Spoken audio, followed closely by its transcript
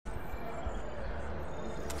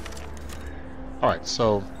Alright,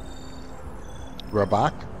 so we're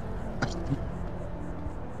back.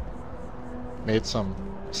 Made some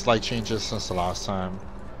slight changes since the last time.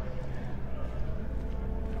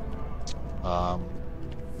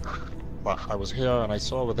 But I was here and I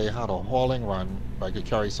saw where they had a hauling run where I could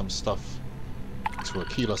carry some stuff to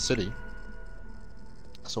Aquila City.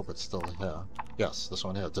 Let's hope it's still here. Yes, this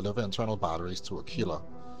one here. Deliver internal batteries to Aquila.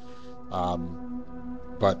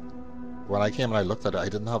 But when I came and I looked at it, I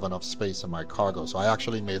didn't have enough space in my cargo, so I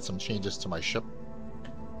actually made some changes to my ship.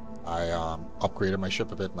 I upgraded my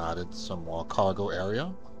ship a bit and added some more cargo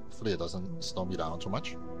area. Hopefully it doesn't slow me down too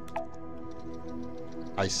much.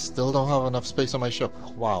 I still don't have enough space on my ship.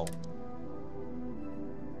 Wow.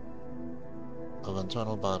 Of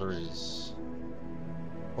internal batteries.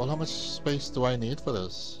 Well, how much space do I need for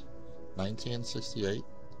this? 1968?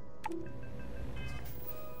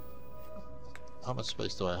 How much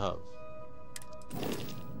space do I have?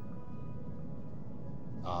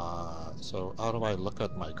 So how do I look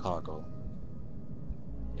at my cargo?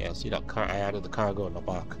 Yeah, see that I added the cargo in the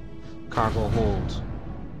back. Cargo hold.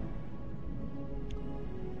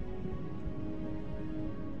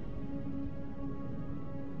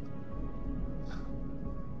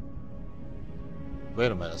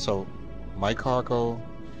 Wait a minute, so my cargo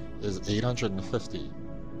is 850,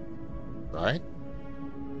 right?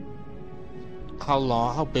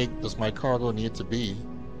 How big does my cargo need to be?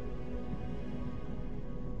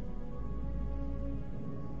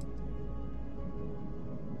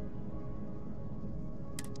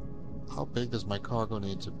 How big does my cargo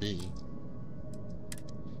need to be?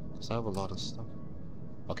 Because I have a lot of stuff.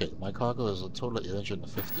 Okay, my cargo is a total of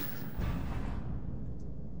 850.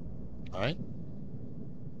 Alright?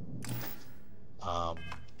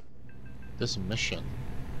 This mission.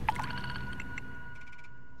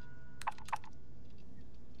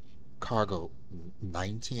 Cargo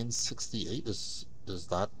 1968 is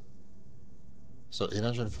that? So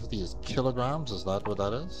 850 is kilograms? Is that what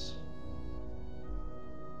that is?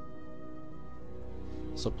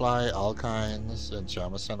 Supply alkynes in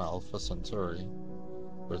Jamison Alpha Centauri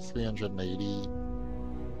with 380.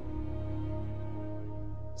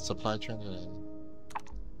 Supply train.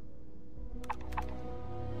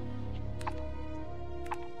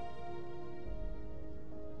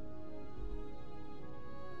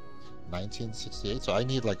 $1968. So I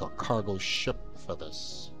need like a cargo ship for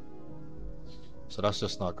this. So that's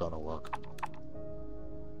just not gonna work.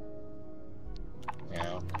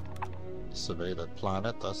 Yeah. Survey that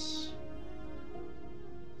planet, that's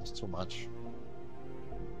too much.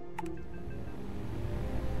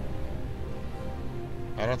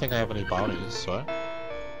 I don't think I have any bounties, right?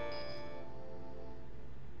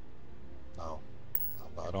 No.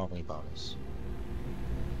 I don't have any bounties.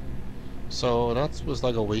 So that was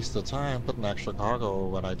like a waste of time putting extra cargo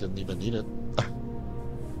when I didn't even need it.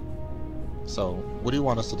 So, what do you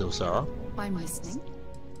want us to do, Sarah? I'm listening.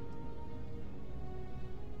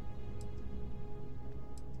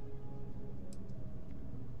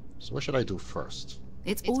 So what should I do first?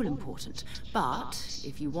 It's all important, but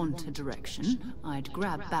if you want a direction, I'd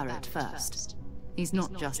grab Barrett first. He's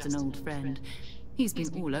not just an old friend. He's been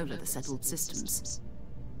all over the settled systems.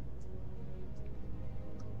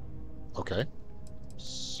 Okay.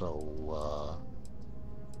 So,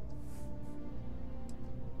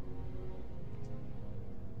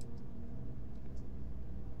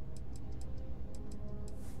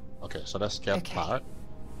 okay, so let's get Barrett.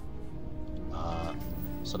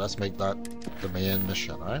 So let's make that the main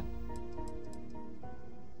mission, right?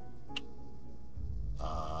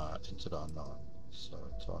 Into the unknown. So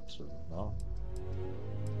talk to no.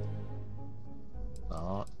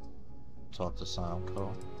 Talk to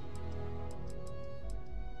Samco.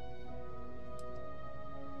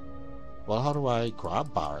 Well, how do I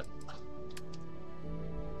grab Barrett?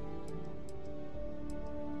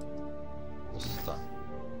 This is done.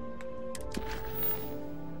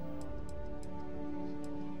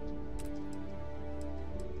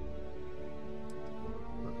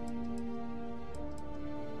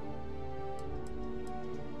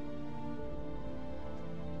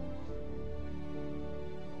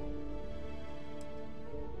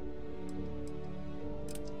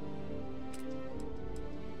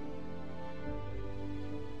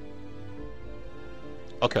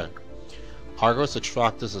 Okay. Argos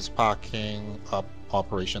Extractors is packing up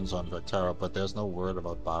operations on Vectera, but there's no word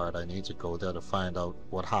about Barrett. I need to go there to find out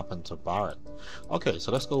what happened to Barrett. Okay,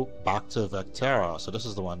 so let's go back to Vectera. So this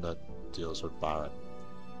is the one that deals with Barrett.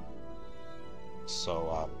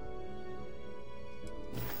 So,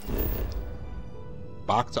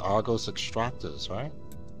 back to Argos Extractors, right?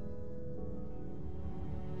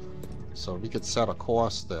 So we could set a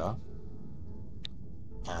course there.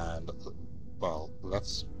 And, well,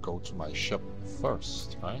 let's go to my ship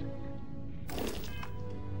first, right?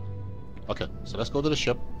 Okay, so let's go to the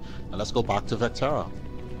ship, and let's go back to Vectera.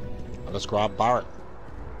 And let's grab Barrett.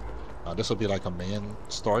 This will be like a main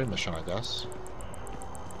story mission, I guess.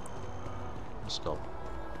 Let's go.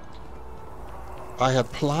 I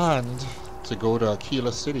had planned to go to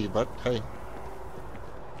Aquila City, but hey,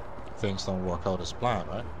 things don't work out as planned,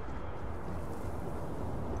 right?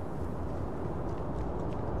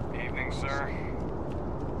 Evening, sir.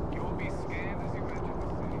 You will be scanned as you enter the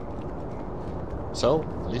city. So,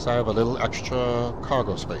 at least I have a little extra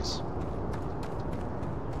cargo space.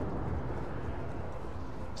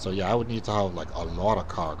 So yeah, I would need to have like a lot of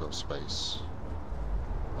cargo space.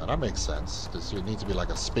 And that makes sense, because you need to be like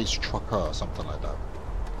a space trucker or something like that.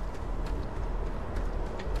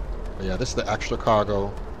 But yeah, this is the extra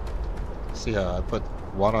cargo. See how I put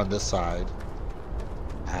one on this side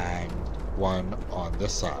and one on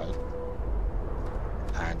this side.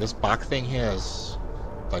 And this back thing here is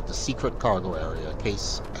like the secret cargo area in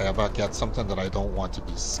case I ever get something that I don't want to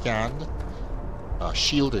be scanned.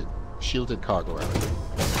 Shielded cargo area.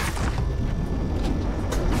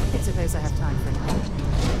 I suppose I have time for it.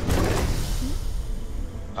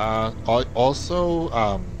 Also,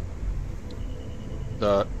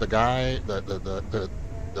 the guy, the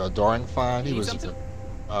adoring fan, he was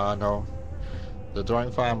no, the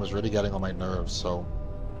adoring fan was really getting on my nerves, so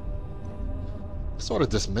I sort of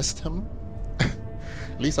dismissed him.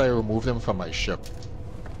 At least I removed him from my ship.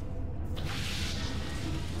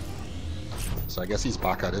 So I guess he's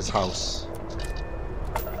back at his house.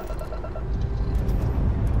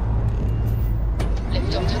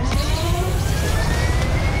 Lift off to the station.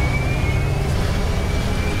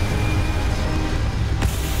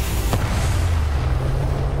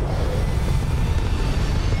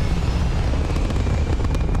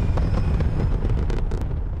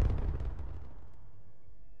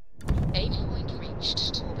 Aim point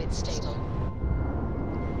reached. Orbit stable.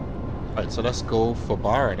 Alright, so let's go for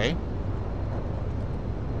Barrett, eh?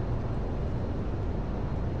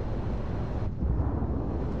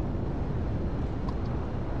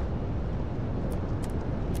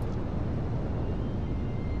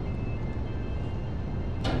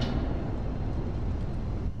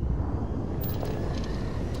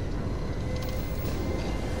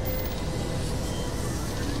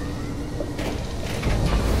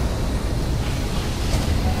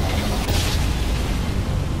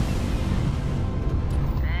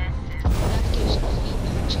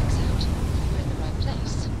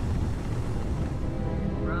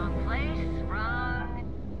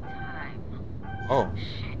 Oh.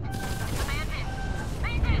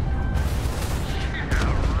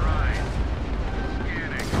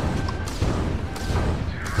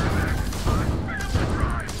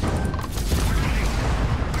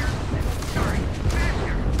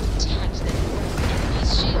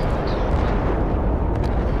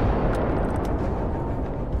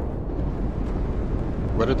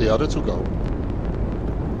 Where did the other two go?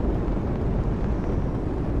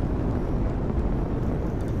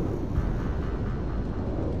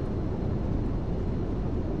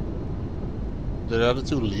 Did the other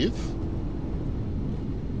two leave?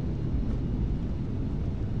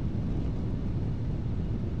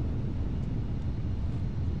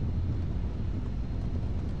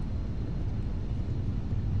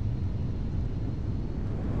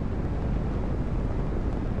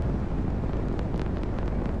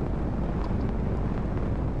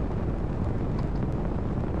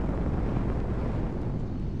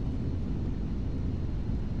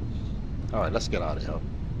 Alright, let's get out of here.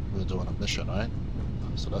 We're doing a mission, right?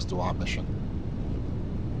 So let's do our mission.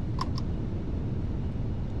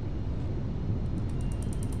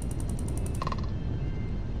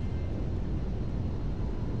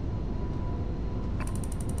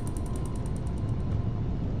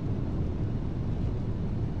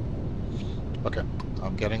 Okay,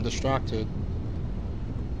 I'm getting distracted.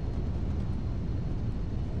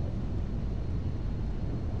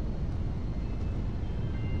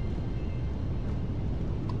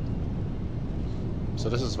 So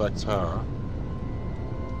this is Vectera.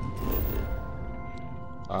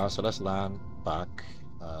 So let's land back,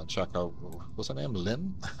 check out, what's her name,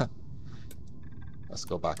 Lynn? Let's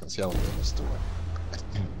go back and see how Lynn is doing.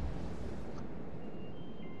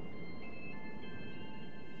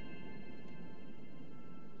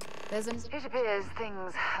 It appears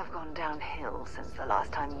things have gone downhill since the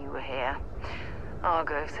last time you were here.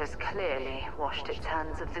 Argos has clearly washed its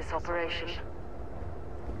hands of this operation.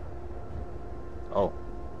 Oh.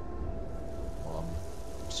 Well,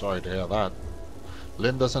 I'm sorry to hear that.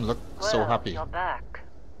 Lynn doesn't look so happy. You're back.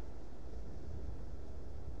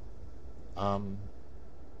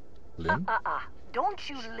 Lynn? Don't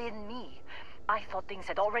you Lin me. I thought things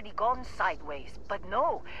had already gone sideways, but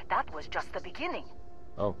no, that was just the beginning.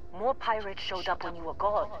 Oh. More pirates showed up when you were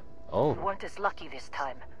gone. Oh. You weren't as lucky this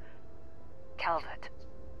time. Calvert,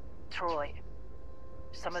 Troy,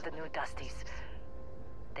 some of the new Dusties,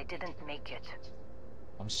 they didn't make it.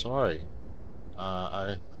 I'm sorry.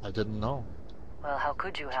 I didn't know. Well, how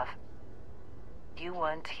could you have? You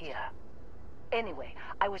weren't here. Anyway,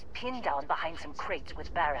 I was pinned down behind some crates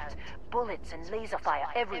with Barrett. Bullets and laser fire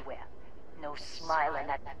everywhere. No smile on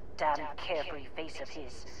that damn carefree face of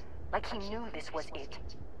his. Like he knew this was it.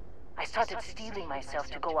 I started steeling myself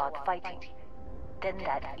to go out fighting. Then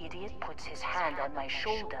that idiot puts his hand on my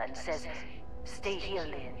shoulder and says, "Stay here,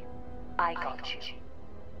 Lynn. I got you."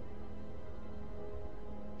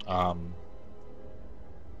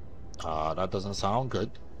 That doesn't sound good.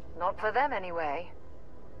 Not for them, anyway.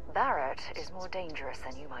 Barrett is more dangerous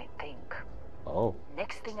than you might think. Oh.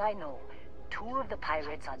 Next thing I know, 2 of the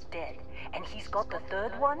pirates are dead, and he's got the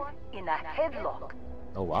 3rd one in a headlock.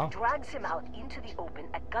 Oh, wow. He drags him out into the open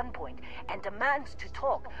at gunpoint and demands to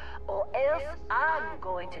talk, or else I'm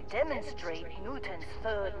going to demonstrate Newton's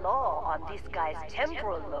 3rd law on this guy's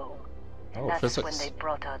temporal lobe. And that's physics. when they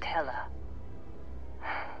brought out Hela.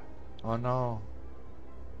 Oh, no.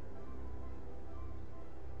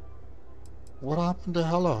 What happened to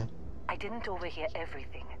Hela? I didn't overhear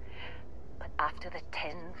everything, but after the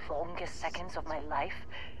 10 longest seconds of my life,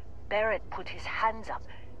 Barrett put his hands up,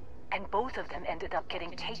 and both of them ended up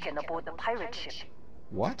getting taken aboard the pirate ship.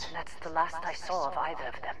 What? And that's the last I saw of either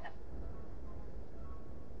of them.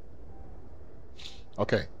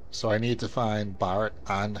 Okay, so I need to find Barrett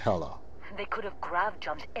and Hela. They could have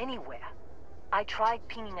grav-jumped anywhere. I tried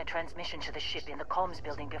pinging a transmission to the ship in the comms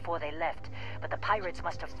building before they left, but the pirates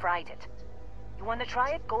must have fried it. You want to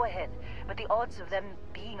try it? Go ahead. But the odds of them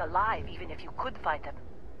being alive, even if you could find them...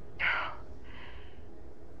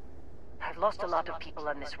 I've lost a lot of people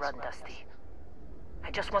on this run, Dusty. I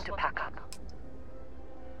just want to pack up.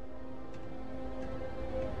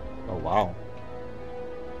 Oh, wow.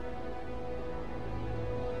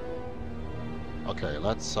 Okay,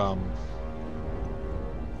 let's,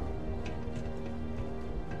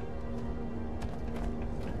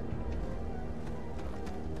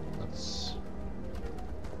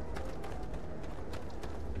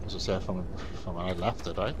 Let's say from when I left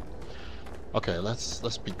it, right? Okay,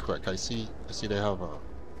 let's be quick. I see they have a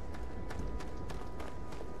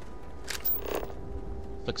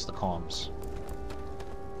fix the comms.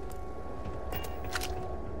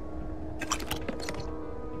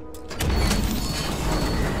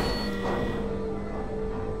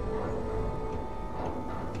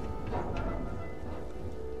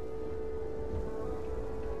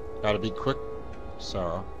 Gotta be quick,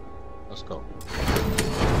 Sarah. Let's go.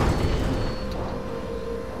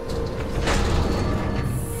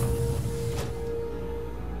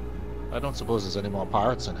 I don't suppose there's any more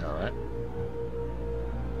pirates in here, right?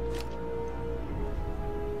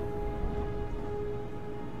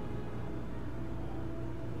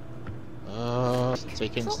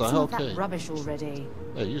 Taking style, okay. That rubbish already.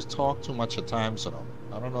 Yeah, you talk too much at times, you know.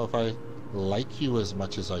 I don't know if I like you as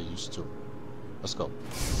much as I used to. Let's go.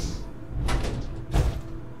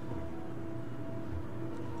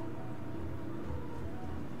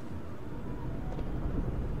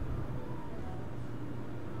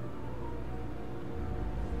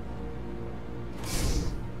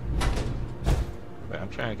 Wait, I'm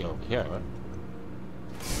trying to get over here, right?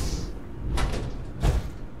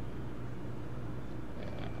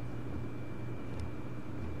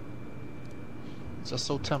 It's just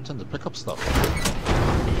so tempting to pick up stuff.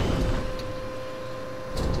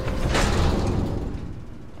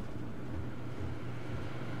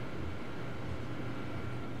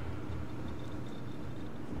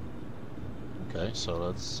 Okay, so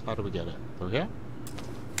let's... how do we get in? Through here?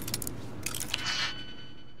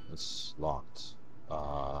 It's locked.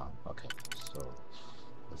 Okay, so...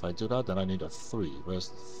 if I do that, then I need a 3. Where's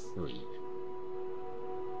the 3?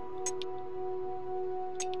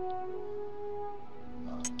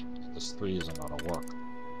 This 3 isn't gonna work.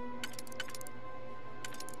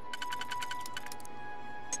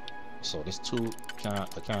 So this 2 I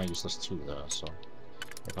can't use this 2 there, so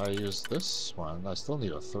if I use this one, I still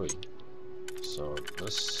need a 3. So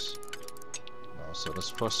this... no, so this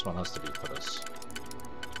first one has to be for this.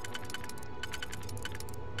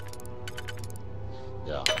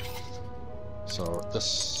 Yeah. So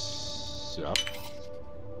this... yep.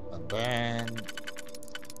 And then...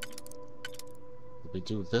 if we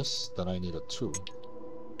do this, then I need a 2.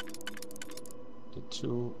 The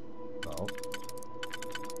 2... no.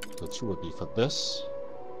 The 2 would be for this.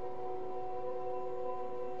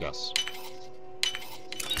 Yes.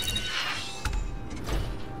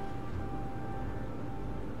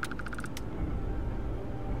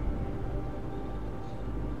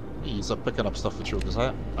 Ease up picking up stuff with you, because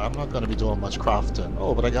I'm not going to be doing much crafting.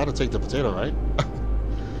 Oh, but I got to take the potato, right?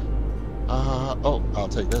 Oh, I'll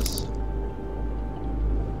take this.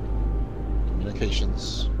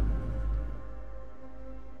 Communications.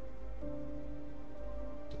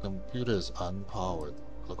 The computer is unpowered.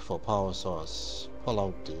 Look for power source. Pull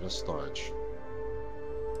out data storage.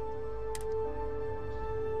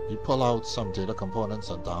 You pull out some data components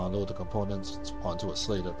and download the components onto a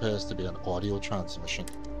slate. It appears to be an audio transmission.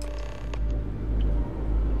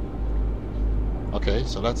 Okay,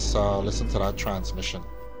 so let's listen to that transmission.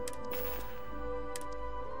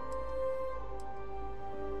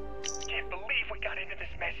 Can't believe we got into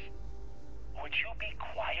this mess. Would you be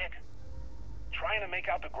quiet? Trying to make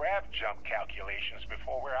out the grav jump calculations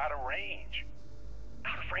before we're out of range.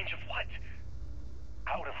 Out of range of what?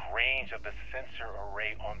 Out of range of the sensor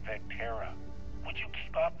array on Vectera. Would you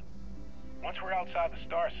keep up? Once we're outside the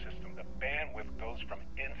star system, the bandwidth goes from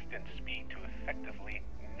instant speed to effectively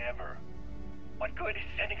never. What good is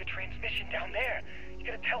sending a transmission down there? You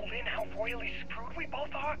gonna tell Lynn how royally screwed we both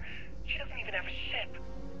are? She doesn't even have a ship.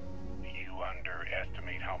 You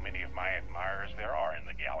underestimate how many of my admirers there are in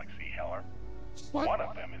the galaxy, Heller. What? One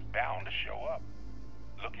of them is bound to show up,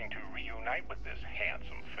 looking to reunite with this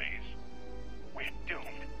handsome face. We're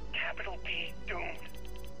doomed. Capital D doomed.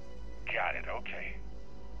 Got it, okay.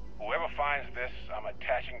 Whoever finds this, I'm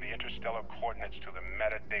attaching the interstellar coordinates to the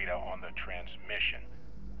metadata on the transmission.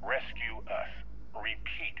 Rescue us.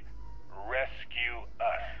 Repeat. Rescue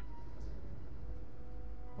us.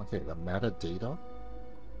 Okay, the metadata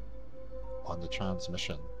on the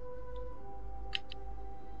transmission.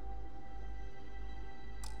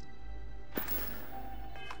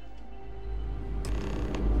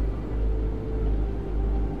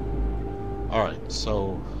 Alright,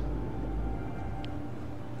 so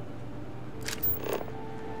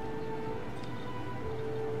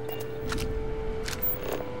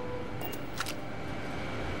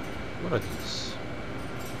what are these?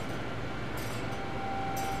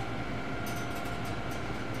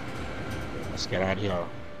 Let's get out of here.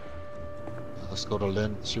 Let's go to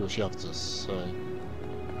Lynn, see what she has to say.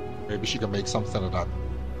 Maybe she can make something of that.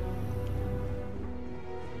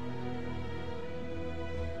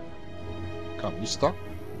 Come, you stuck?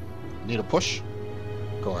 Need a push?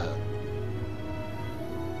 Go ahead.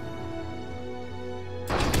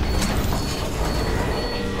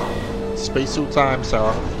 Spacesuit time,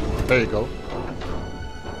 Sarah. There you go.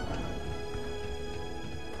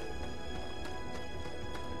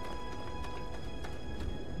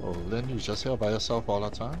 Oh, Lynn, you just here by yourself all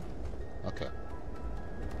the time? Okay.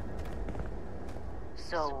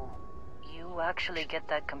 So, you actually get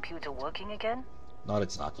that computer working again? Not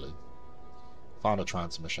exactly. Found a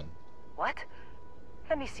transmission. What?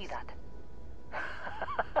 Let me see that.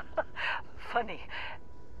 Funny.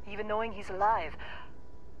 Even knowing he's alive,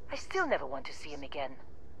 I still never want to see him again.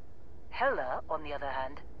 Hella, on the other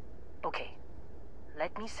hand. Okay.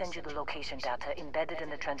 Let me send you the location data embedded in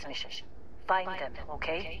the transmission. Find them,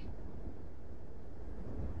 okay?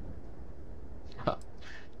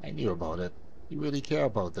 I knew about it. You really care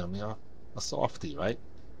about them, you're a softie, right?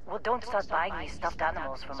 Well, don't start buying me stuffed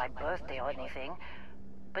animals for my birthday or anything.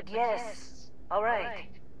 But yes, alright.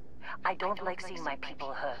 I don't like seeing my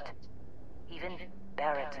people hurt. Even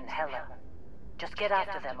Barrett and Hella. Just get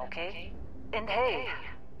after them, okay? And hey,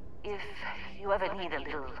 if you ever need a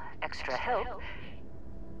little extra help,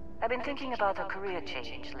 I've been thinking about a career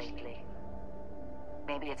change lately.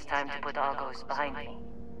 Maybe it's time to put Argos behind me.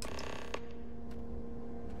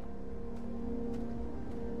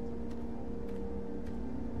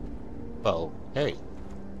 Well, hey.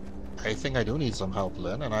 I think I do need some help,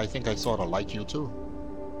 Lynn, and I think I sort of like you too.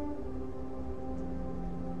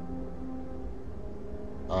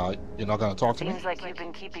 You're not gonna talk to me? Seems like you've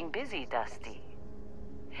been keeping busy, Dusty.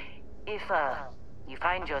 If, you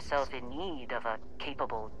find yourself in need of a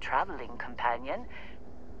capable traveling companion,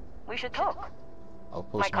 we should talk. I'll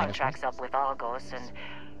My post contract's up with Argos, and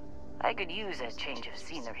I could use a change of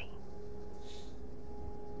scenery.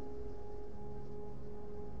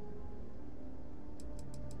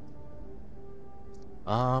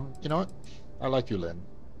 You know what? I like you, Lynn.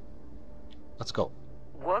 Let's go.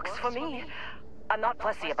 Works for me. I'm not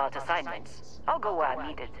fussy about assignments. I'll go where I'm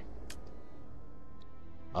needed.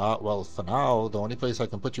 Well, for now, the only place I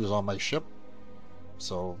can put you is on my ship.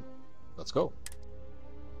 So, let's go.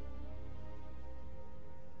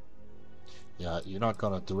 Yeah, you're not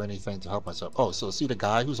gonna do anything to help myself. Oh, so see the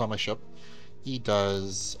guy who's on my ship? He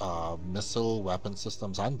does missile weapon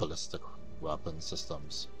systems and ballistic weapon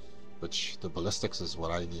systems, which the ballistics is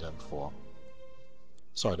what I need him for.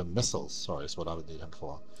 Sorry, the missiles, sorry, is what I would need him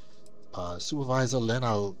for. Supervisor Lin,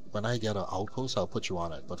 when I get an outpost, I'll put you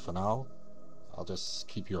on it, but for now, I'll just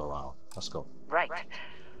keep you around. Let's go. Right.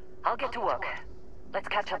 I'll get to work. Let's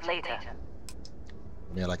catch up later.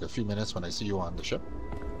 Give me like a few minutes when I see you on the ship.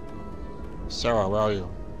 Sarah, where are you?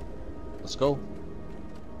 Let's go.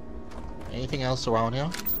 Anything else around here?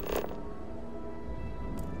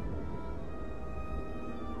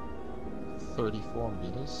 $34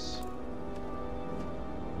 meters.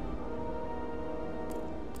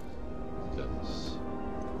 Okay.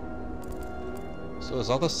 So there's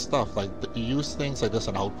other stuff, like you use things like this,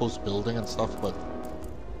 an outpost building and stuff, but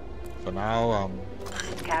for now,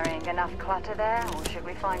 Carrying enough clutter there, or should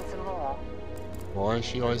we find some more? boy,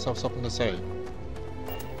 she always has something to say.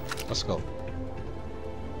 Let's go.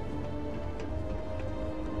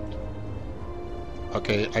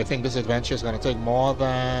 Okay, I think this adventure is going to take more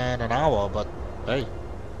than an hour, but hey,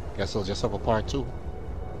 guess we'll just have a part 2.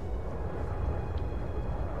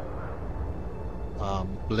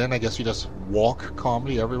 Lynn, I guess you just walk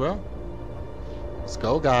calmly everywhere? Let's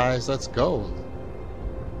go, guys, let's go.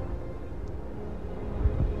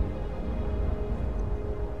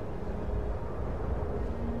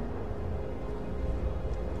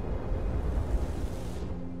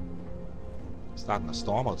 Starting to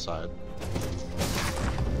storm outside.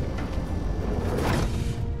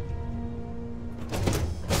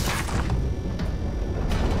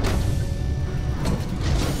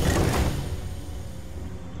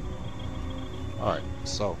 Alright,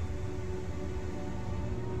 so.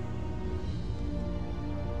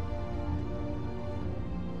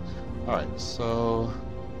 Alright, so.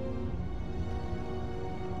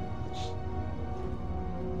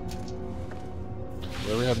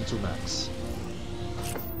 Where are we heading to next?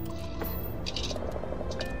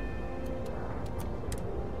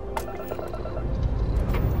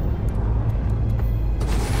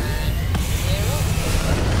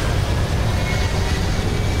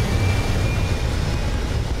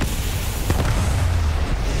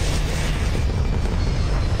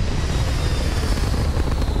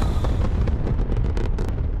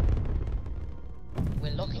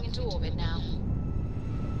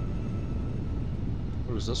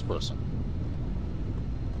 This person.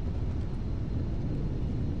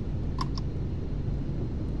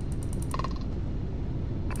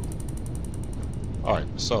 Alright,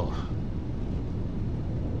 so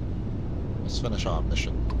let's finish our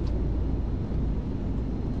mission.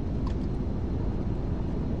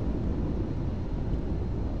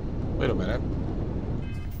 Wait a minute.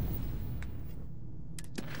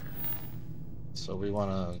 So we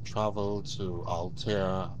want to travel to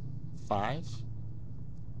Altair 5?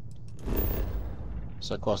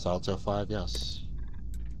 So across Altair 5, yes.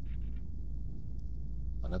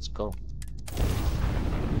 And let's go.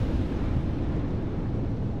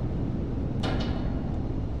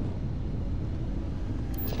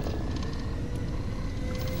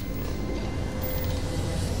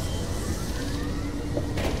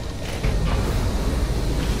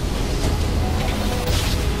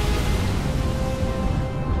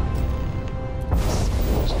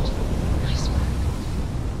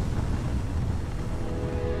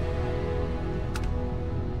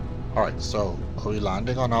 Alright, so are we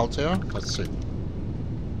landing on Altair? Let's see.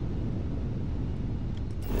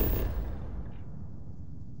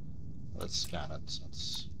 Let's scan it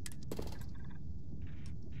since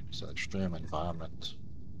it's an extreme environment.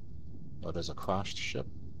 Oh, there's a crashed ship.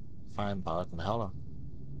 Find Barrett and Hella.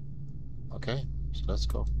 Okay, so let's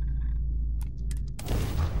go.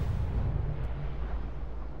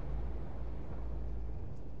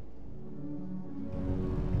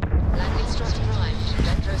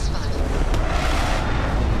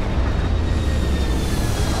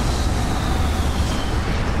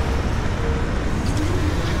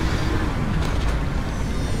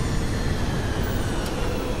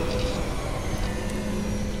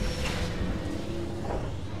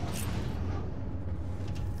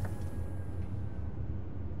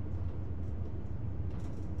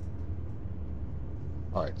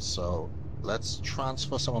 Alright, so let's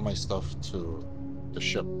transfer some of my stuff to the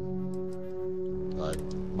ship. Like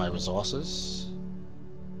my resources.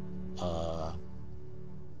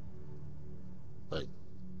 Wait.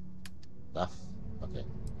 Left? Okay.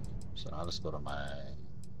 So now let's go to my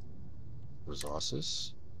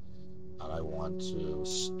resources. And I want to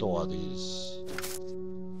store these.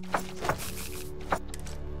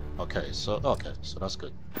 Okay, so that's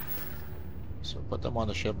good. So put them on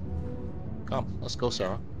the ship. Come, let's go,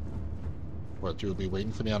 Sarah. What, you'll be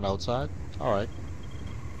waiting for me on the outside? Alright.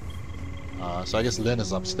 So I guess Lynn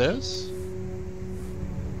is upstairs.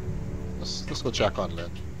 Let's go check on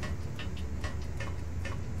Lynn.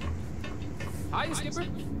 Hi, Skipper.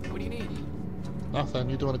 What do you need? Nothing,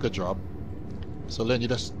 you're doing a good job. So Lynn, you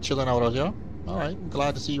just chilling out here? Alright, I'm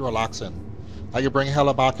glad to see you relaxing. I can bring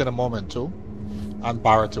Hella back in a moment too. And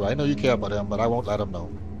Barrett too. I know you care about him, but I won't let him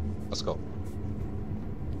know. Let's go.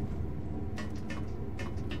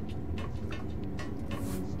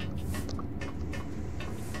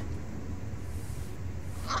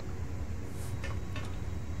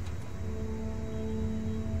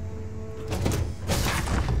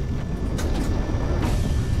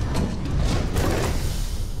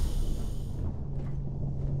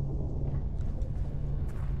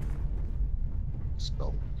 Let's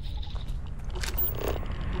go.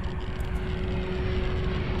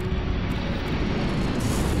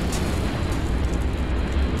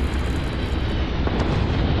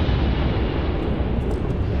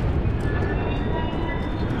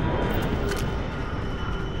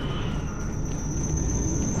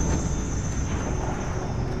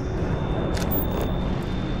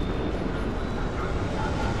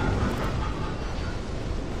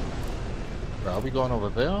 Are we going over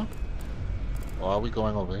there? Or are we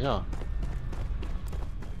going over here?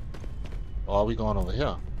 Or are we going over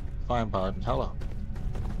here? Find Barrett and Hella.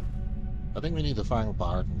 I think we need to find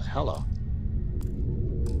Barrett and Hella.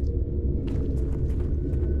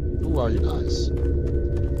 Who are you guys?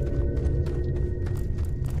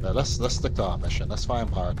 Yeah, let's stick to our mission. Let's find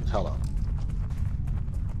Barrett and Hella.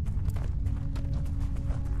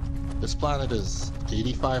 This planet is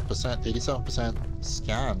 85%, 87%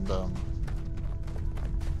 scanned.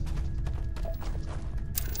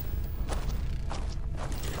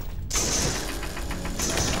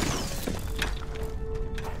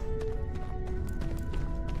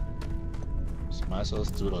 So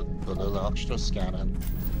let's do the little extra scanning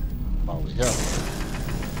while we're here.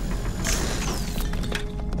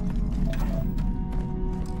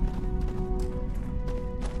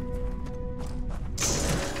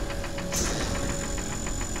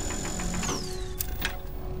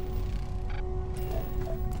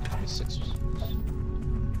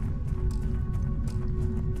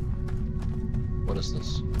 What is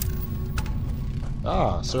this?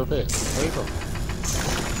 Ah, survey. There you go.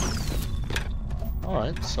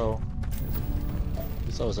 Alright, so at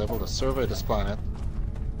least I was able to survey this planet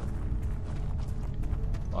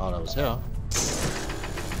while I was here.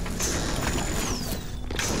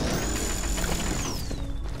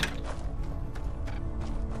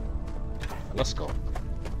 Let's go.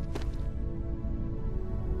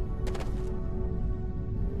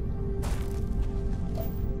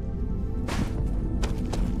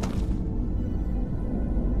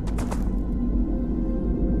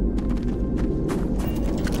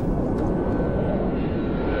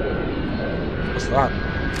 That.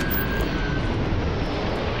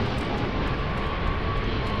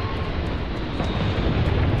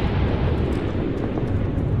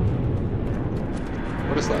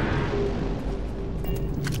 What is that?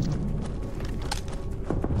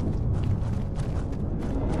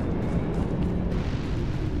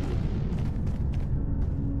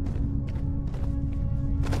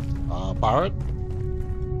 Barrett?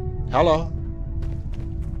 Hello?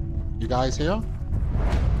 You guys here?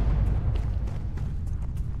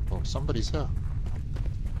 Somebody's here.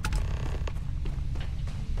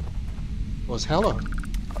 Was Hella?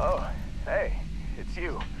 Oh, hey, it's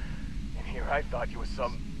you. And here I thought you was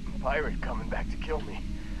some pirate coming back to kill me.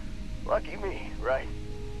 Lucky me, right?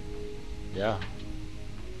 Yeah.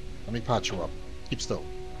 Let me patch you up. Keep still.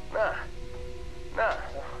 Nah,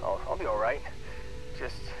 I'll be alright.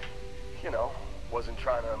 Just, you know, wasn't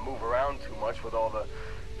trying to move around too much with all the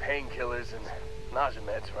painkillers and nausea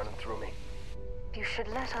meds running through me. You should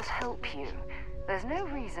let us help you. There's no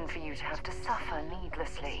reason for you to have to suffer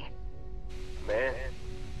needlessly. Man,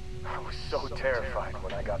 I was so terrified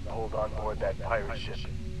when I got pulled on board that pirate ship.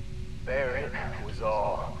 Barrett was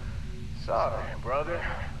all, sorry, brother,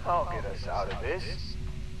 I'll get us out of this.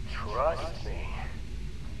 Trust me.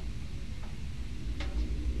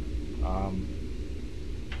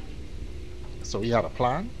 So he had a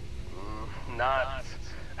plan? Not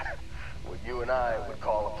what you and I would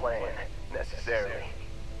call a plan. Necessarily.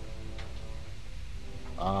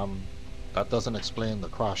 That doesn't explain the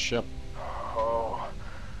cross ship. Oh,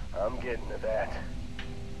 I'm getting to that.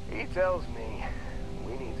 He tells me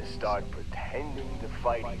we need to start pretending to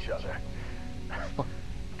fight each other.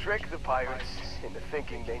 Trick the pirates into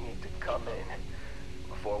thinking they need to come in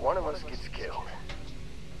before one of us gets killed.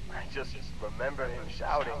 I just remember him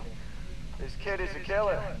shouting, "This kid is a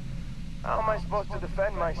killer. How am I supposed to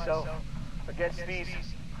defend myself against these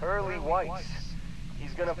early whites?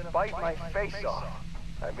 He's gonna bite my face off.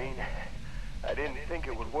 I mean, I didn't think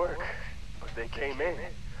it would work, but they came in.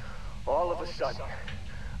 All of a sudden,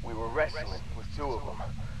 we were wrestling with two of them.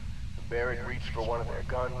 Barrett reached for one of their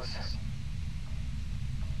guns.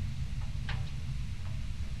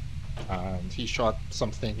 And he shot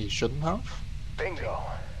something he shouldn't have? Bingo.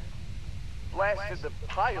 Blasted the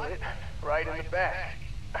pilot right in the back.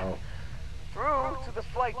 Oh. Through to the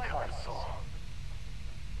flight console.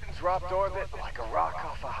 Dropped orbit like a rock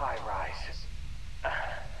off a high rise.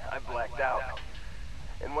 I blacked out.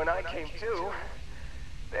 And when I came to,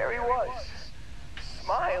 there he was,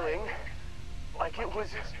 smiling like it was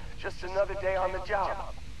just another day on the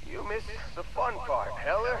job. You missed the fun part,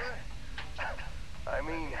 Heller. I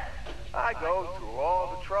mean, I go through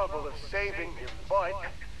all the trouble of saving your butt,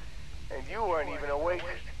 and you weren't even awake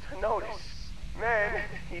to notice. Then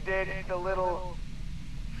he did the little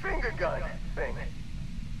finger gun thing.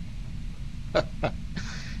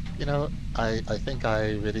 You know, I think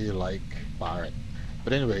I really like Barrett.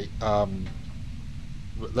 But anyway,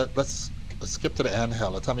 let's skip to the end,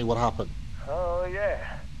 Hella. Tell me what happened. Oh,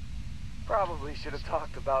 yeah. Probably should have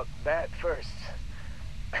talked about that first.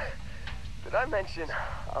 Did I mention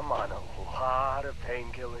I'm on a lot of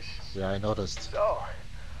painkillers? Yeah, I noticed. So,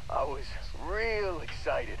 I was real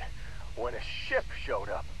excited when a ship showed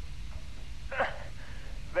up.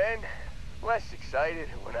 Then, less excited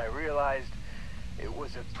when I realized it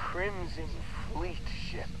was a Crimson Fleet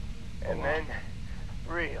ship. And then,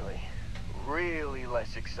 really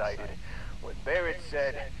less excited when Barrett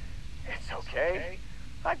said, "It's okay,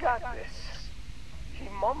 I got this." He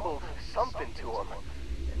mumbled something to him,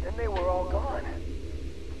 and then they were all gone.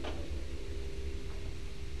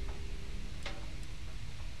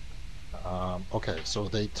 Okay, so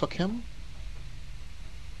they took him?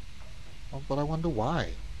 Oh, but I wonder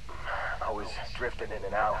why. I was drifting in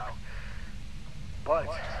and out. But,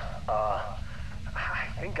 I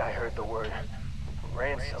think I heard the word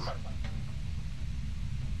ransom.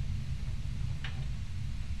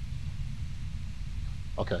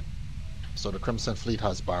 Okay, so the Crimson Fleet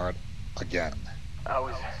has Barrett again. I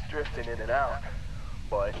was drifting in and out,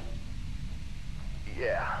 but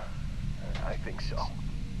yeah, I think so.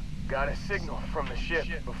 Got a signal from the ship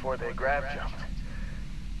before they grab jumped.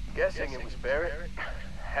 Guessing it was Barrett.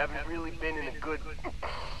 Haven't really been in a good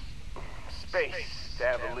space to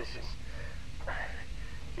have a listen.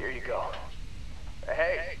 Here you go.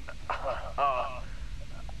 Hey,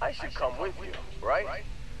 I should come with you, right?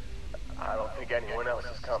 I don't think anyone else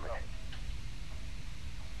is coming.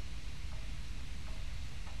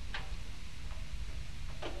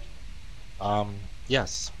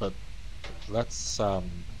 Yes, but let's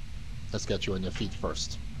get you on your feet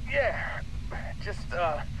first. Yeah, just,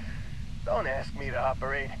 don't ask me to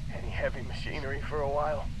operate any heavy machinery for a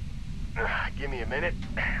while. Give me a minute.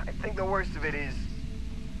 I think the worst of it is...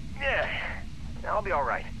 Yeah, I'll be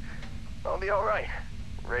alright. I'll be alright.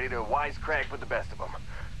 Ready to wisecrack with the best of them.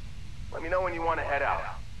 Let me know when you want to head out.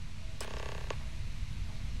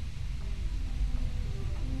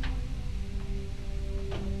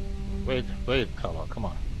 Wait, Hello, come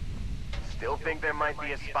on. Still think there might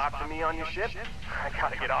be a spot for me on your ship? I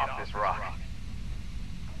gotta get off this rock.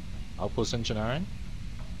 Outpost engineering?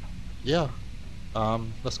 Yeah.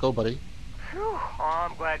 Let's go, buddy. Whew. Oh,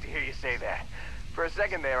 I'm glad to hear you say that. For a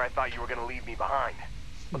second there, I thought you were gonna leave me behind.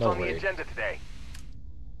 What's No on way. the agenda today?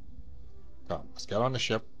 Come, let's get on the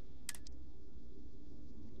ship.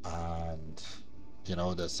 And, you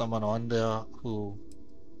know, there's someone on there who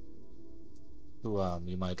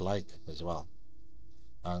you might like as well.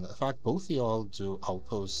 And in fact, both of y'all do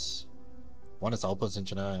outposts. One is outpost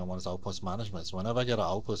engineering and one is outpost management. So whenever I get an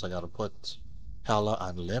outpost, I gotta put Hella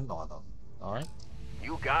and Lynn on them. Alright?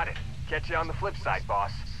 You got it. Catch you on the flip side,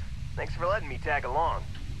 boss. Thanks for letting me tag along.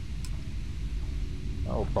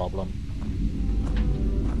 No problem.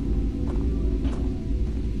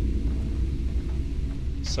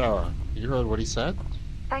 Sarah, you heard what he said?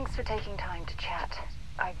 Thanks for taking time to chat.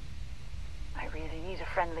 I really need a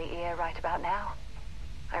friendly ear right about now.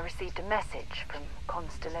 I received a message from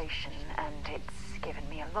Constellation, and it's given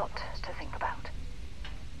me a lot to think about.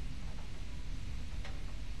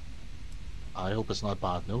 I hope it's not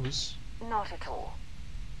bad news. Not at all.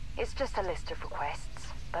 It's just a list of requests,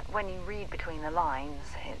 but when you read between the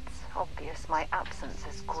lines, it's obvious my absence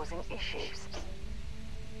is causing issues.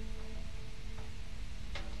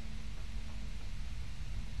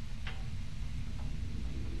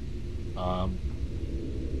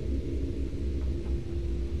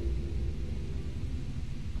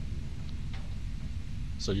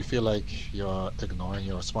 So you feel like you're ignoring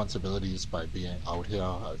your responsibilities by being out here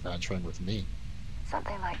adventuring with me?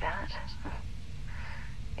 Something like that.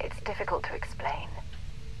 It's difficult to explain.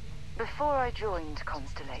 Before I joined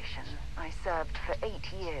Constellation, I served for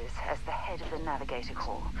 8 years as the head of the Navigator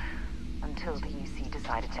Corps, until the UC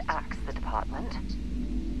decided to axe the department.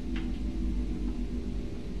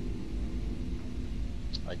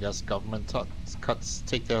 I guess government cuts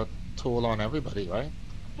take their toll on everybody, right?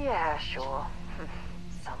 Yeah, sure.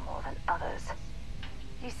 Some more than others.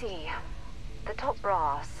 You see, the top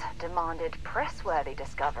brass demanded press-worthy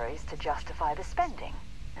discoveries to justify the spending,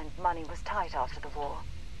 and money was tight after the war.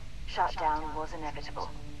 Shutdown was inevitable.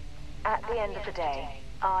 At the end of the day,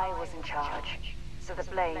 I was in charge, so the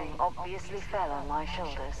blame obviously fell on my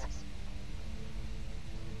shoulders.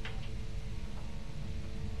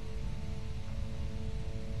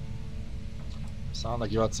 Sound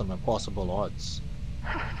like you had some impossible odds.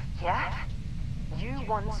 Yeah? You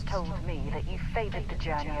once told me that you favored the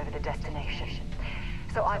journey over the destination.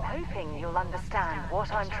 So I'm hoping you'll understand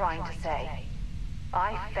what I'm trying to say.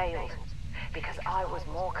 I failed because I was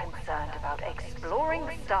more concerned about exploring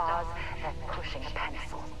the stars than pushing a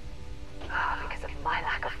pencil. Because of my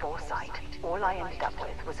lack of foresight, all I ended up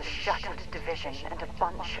with was a shattered division and a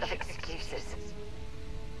bunch of excuses.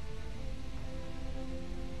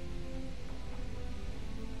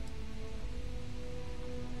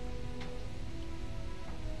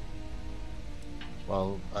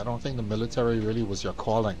 Well, I don't think the military really was your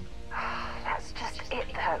calling. That's just it,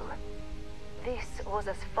 though. This was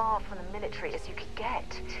as far from the military as you could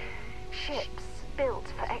get. Ships built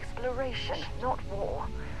for exploration, not war.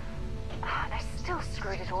 And I still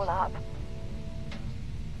screwed it all up.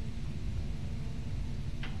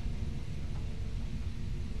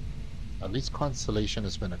 At least Constellation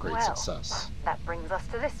has been a great success. That brings us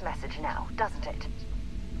to this message now, doesn't it?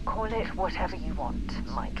 Call it whatever you want.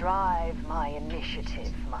 My drive, my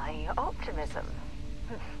initiative, my optimism.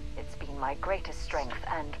 It's been my greatest strength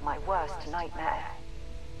and my worst nightmare.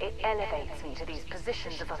 It elevates me to these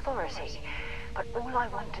positions of authority, but all I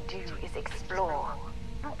want to do is explore,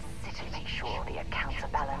 not sit and make sure the accounts are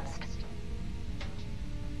balanced.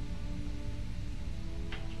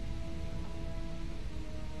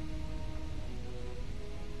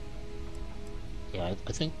 Yeah,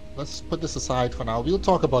 I think let's put this aside for now. We'll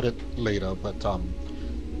talk about it later, but I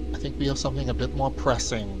think we have something a bit more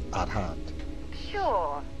pressing at hand.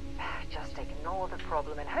 Sure. Just ignore the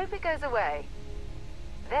problem and hope it goes away.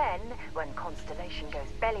 Then, when Constellation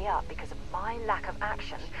goes belly up because of my lack of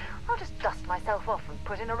action, I'll just dust myself off and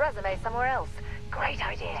put in a resume somewhere else. Great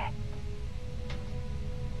idea.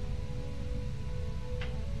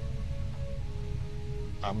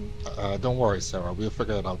 Don't worry, Sarah. We'll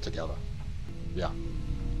figure it out together. Yeah,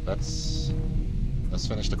 let's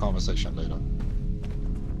finish the conversation later.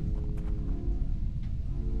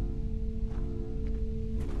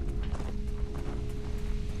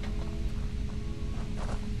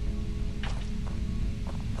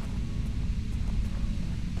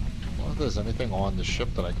 Well, if there's anything on the ship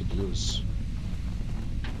that I could use.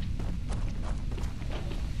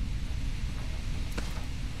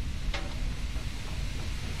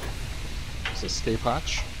 Is this escape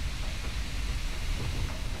hatch?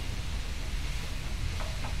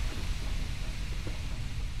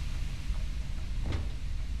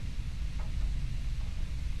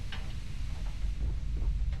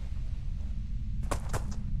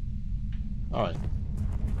 Alright.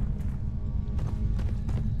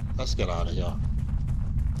 Let's get out of here.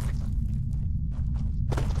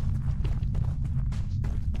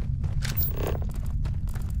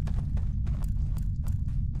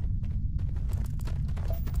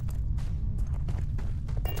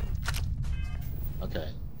 Okay.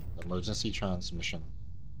 Emergency transmission.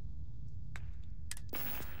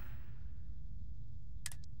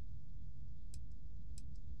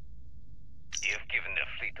 You've given the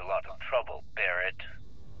fleet a lot of trouble, Barrett.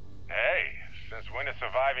 Hey, since when is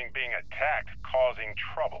surviving being attacked causing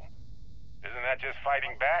trouble? Isn't that just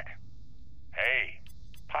fighting back? Hey,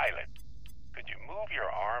 pilot, could you move your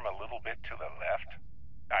arm a little bit to the left?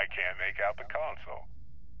 I can't make out the console.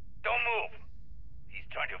 Don't move! He's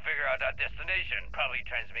trying to figure out our destination, probably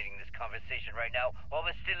transmitting this conversation right now while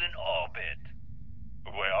we're still in orbit.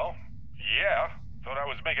 Well, yeah, thought I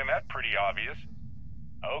was making that pretty obvious.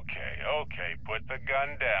 Okay, put the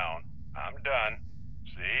gun down. I'm done.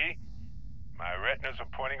 See? My retinas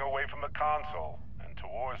are pointing away from the console and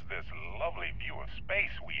towards this lovely view of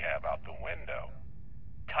space we have out the window.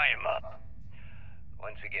 Tie him up.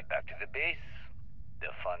 Once we get back to the base,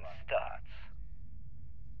 the fun starts.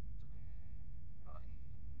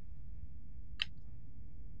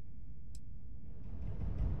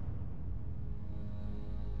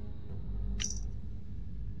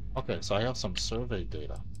 Okay, so I have some survey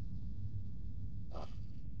data. Yeah,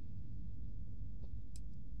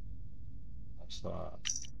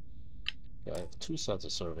 I have 2 sets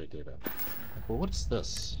of survey data. But what is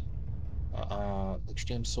this?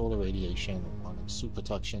 Extreme solar radiation on suit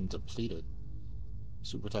protection depleted.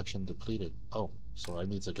 Suit protection depleted. Oh, so I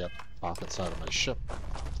need to get back inside of my ship.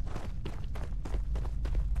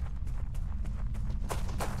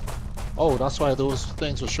 Oh, that's why those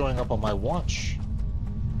things were showing up on my watch.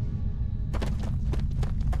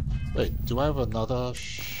 Wait, do I have another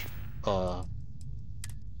a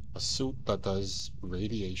suit that does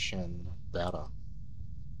radiation data?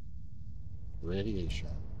 Radiation.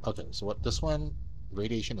 Okay, so what this one,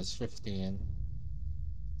 radiation is 15.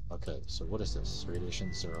 Okay, so what is this?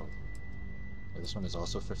 Radiation 0. Okay, this one is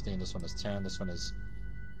also 15, this one is 10, this one is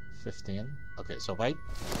 15. Okay, so if I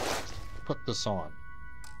put this on,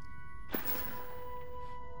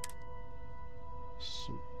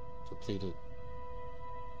 suit depleted.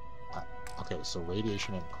 Okay, so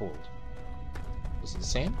radiation and cold. Is it the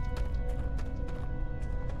same?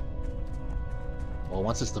 Or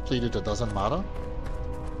once it's depleted, it doesn't matter?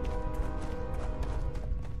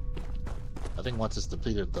 I think once it's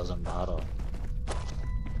depleted, it doesn't matter.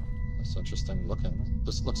 That's interesting looking.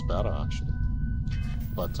 This looks better, actually.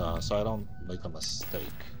 But, so I don't make a mistake.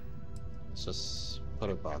 Let's just put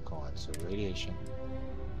it back on. So radiation.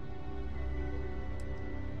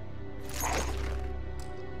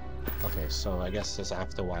 Okay, so I guess this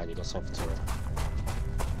after a while you just have to...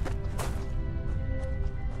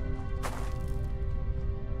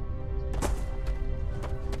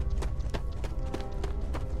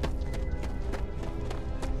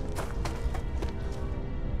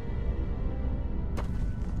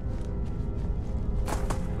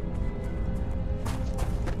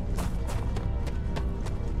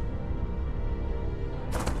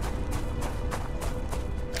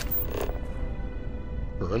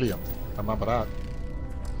 Brilliant. Remember that.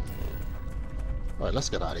 Alright, let's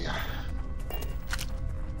get out of here.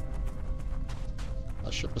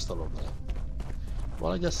 That ship is still over there.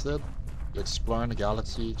 Well, I guess they're exploring the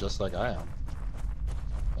galaxy just like I am.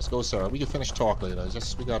 Let's go, Sarah. We can finish talk later. It's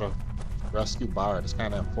just we gotta rescue Barrett. It's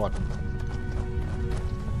kind of important.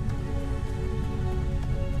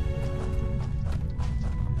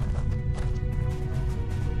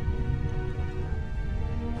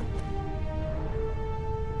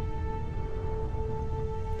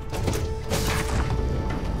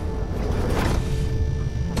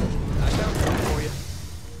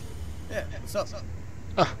 What's up?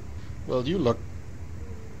 Ah, well, you look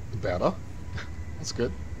better. That's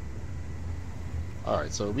good.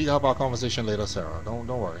 Alright, so we have our conversation later, Sarah. Don't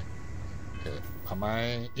worry. Okay, am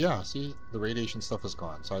I... Yeah, see? The radiation stuff is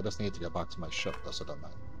gone, so I just need to get back to my ship. That's what I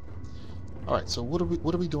meant. Alright, so what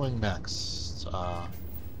are we doing next?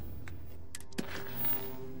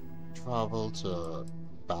 Travel to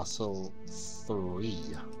Basel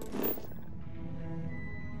 3.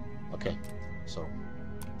 Okay, so...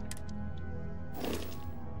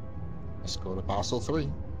 let's go to Basel 3.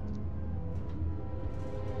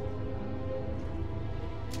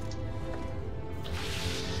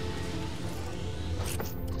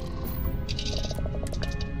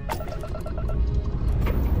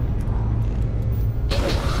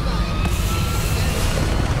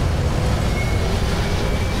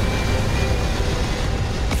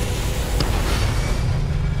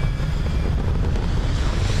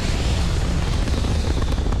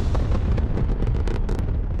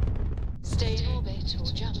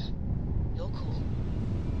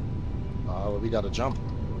 We gotta jump.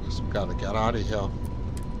 So we gotta get out of here.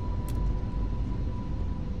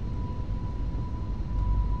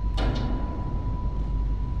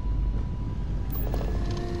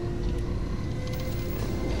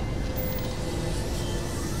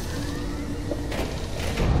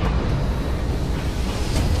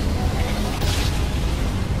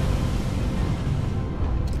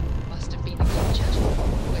 Must have been captured.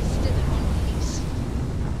 We're still in one piece.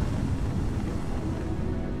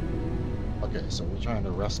 Okay, so we're trying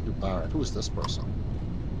to rescue Barrett. Who is this person?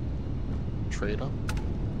 Trader?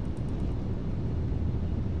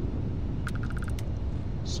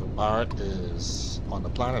 So Barrett is on the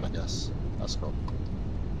planet, I guess. Let's go.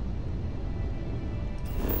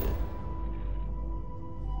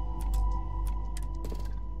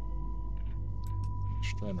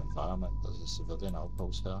 Extreme environment. There's a civilian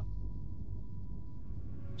outpost there.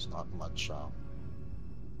 There's not much,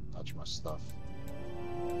 much stuff.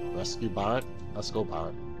 Rescue Barrett? Let's go,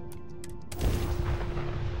 Barrett.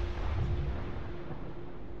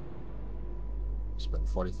 It's been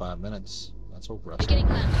 45 minutes. Let's hope rescue. Beginning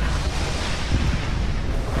landing.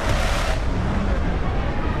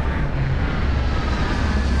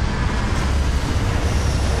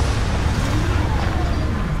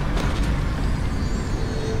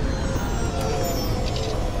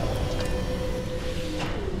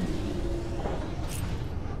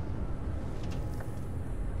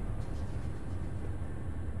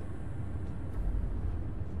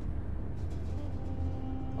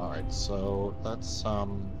 Alright, so that's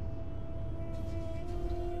so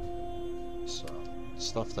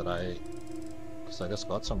stuff that because I just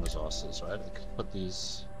got some resources, right? I could put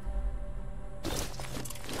these.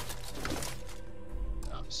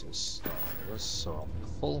 Yeah, so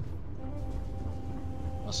full.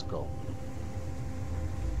 Let's go.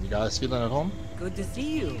 You guys feeling at home? Good to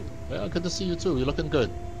see you. Yeah, good to see you too. You're looking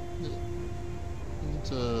good. You need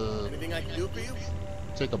to Anything I can do for you?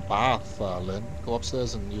 take a bath, Lynn. Go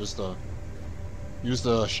upstairs and use the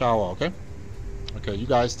shower, okay? Okay, you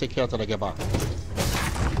guys take care till I get back.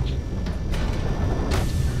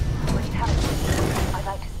 I'd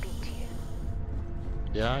like to speak to you.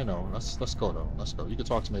 Yeah, I know. Let's go though. Let's go. You can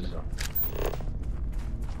talk to me later.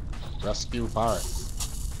 Rescue Barrett.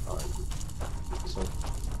 Alright. So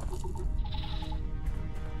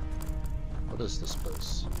what is this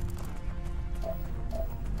place?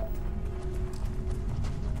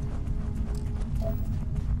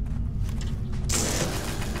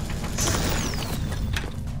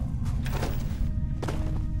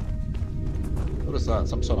 What is that?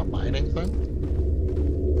 Some sort of mining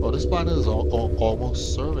thing? Oh, this planet is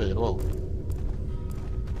almost surveyed. Whoa.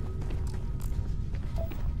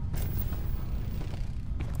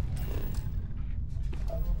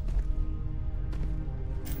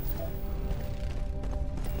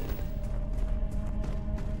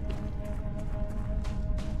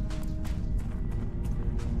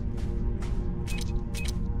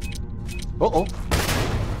 Uh-oh.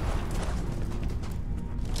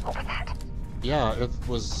 What was that? Yeah, it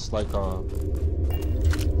was like a...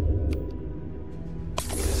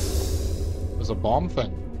 It was a bomb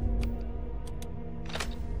thing.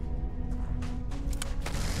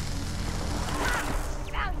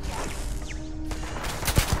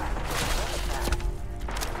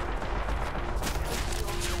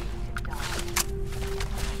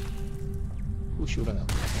 Who's shooting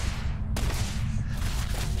at?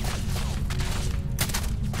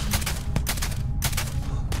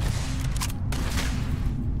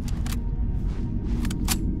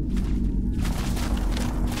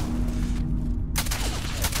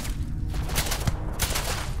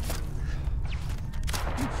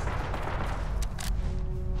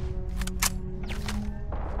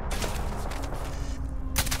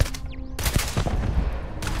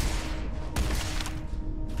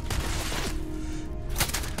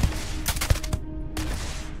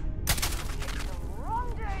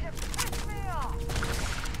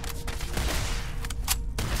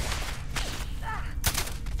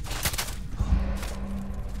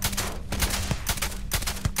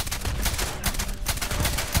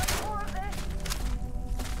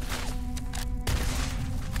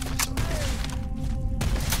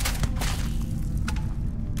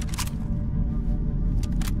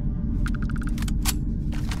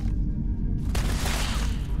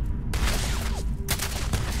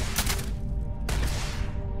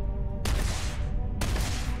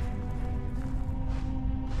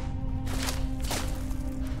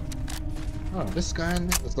 Oh, this gun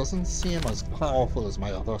doesn't seem as powerful as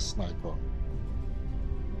my other sniper.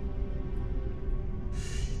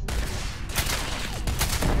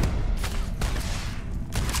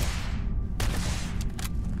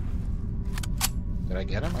 Did I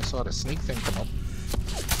get him? I saw the sneak thing come up.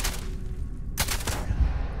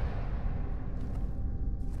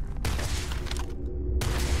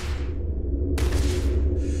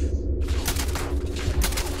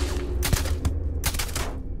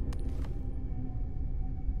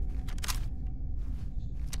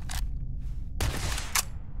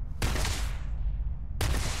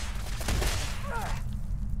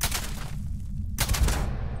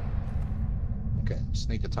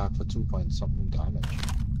 Sneak attack for 2 point something damage.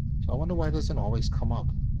 So I wonder why it doesn't always come up.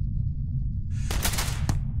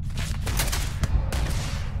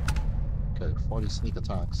 Okay, 40 sneak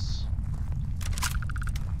attacks.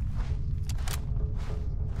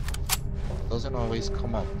 It doesn't always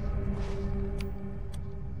come up.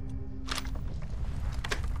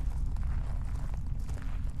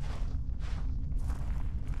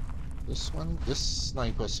 This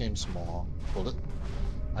sniper seems more bullet.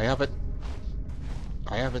 I have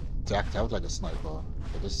it decked out like a sniper,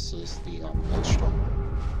 but this is the Maelstrom.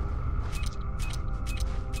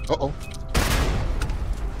 Uh-oh.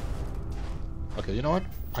 Okay, you know what?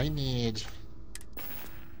 I need...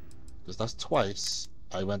 Because that's twice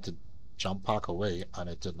I went to jump pack away and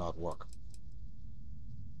it did not work.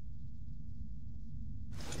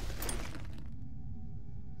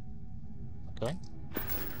 Okay.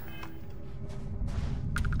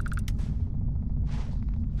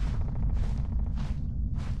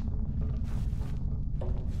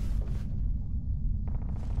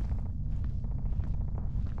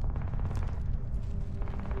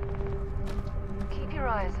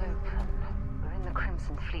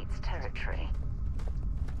 Carson Fleet's territory.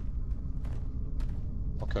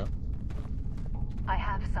 Okay. I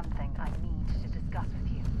have something I need to discuss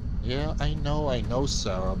with you. Yeah, I know,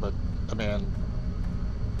 Sarah, but I mean,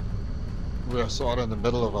 we're sort of in the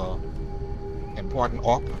middle of a important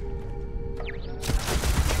op.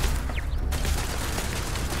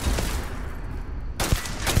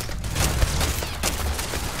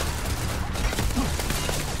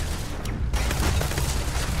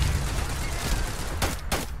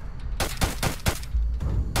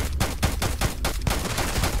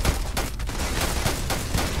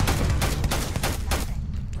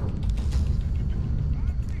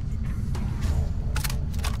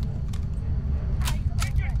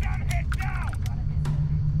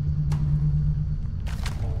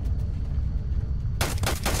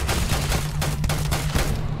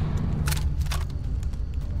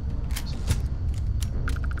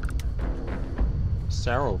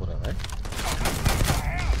 Sarah over there, right?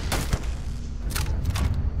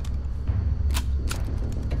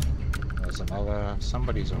 There's another.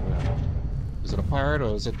 Somebody's over there. Is it a pirate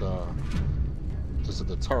or is it the? Is it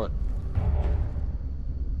the turret?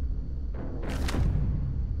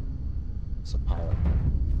 It's a pirate.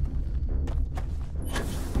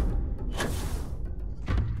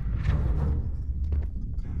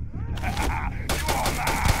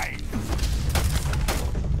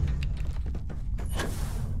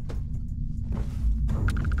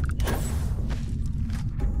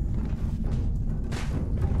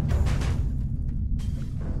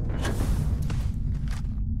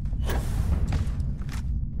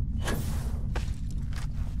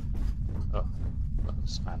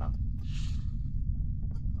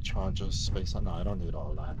 Charges, space. No, I don't need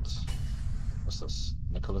all that. What's this?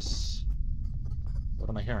 Nicholas? What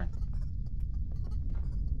am I hearing?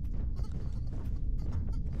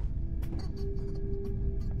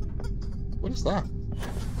 What is that?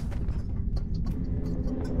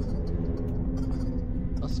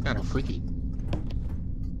 That's kind of freaky.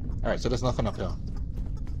 Alright, so there's nothing up here.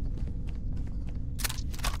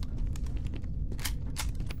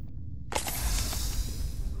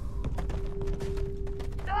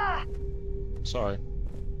 Sorry.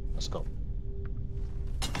 Let's go.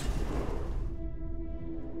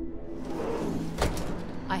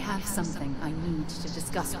 I have something I need to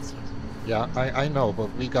discuss with you. Yeah, I know, but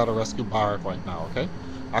we gotta rescue Barrett right now, okay?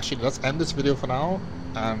 Actually, let's end this video for now,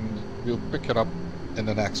 and we'll pick it up in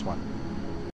the next one.